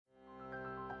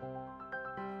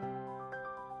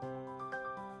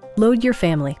Load your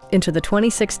family into the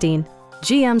 2016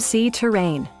 GMC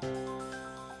Terrain.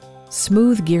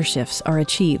 Smooth gear shifts are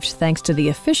achieved thanks to the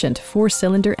efficient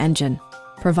 4-cylinder engine,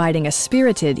 providing a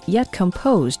spirited yet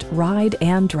composed ride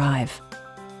and drive.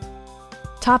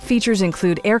 Top features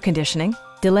include air conditioning,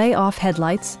 delay-off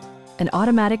headlights, an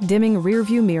automatic dimming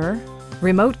rearview mirror,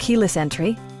 remote keyless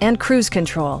entry, and cruise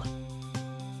control.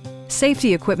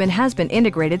 Safety equipment has been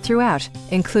integrated throughout,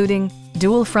 including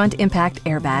dual front impact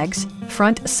airbags,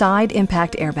 front side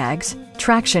impact airbags,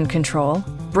 traction control,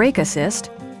 brake assist,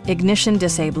 ignition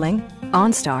disabling,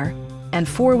 OnStar, and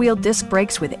 4-wheel disc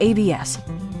brakes with ABS.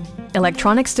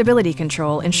 Electronic stability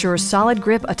control ensures solid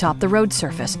grip atop the road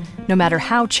surface, no matter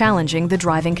how challenging the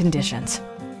driving conditions.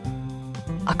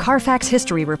 A Carfax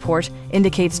history report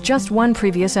indicates just one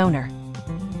previous owner.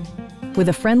 With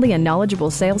a friendly and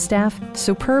knowledgeable sales staff,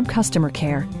 superb customer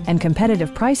care, and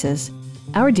competitive prices,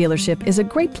 our dealership is a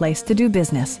great place to do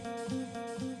business.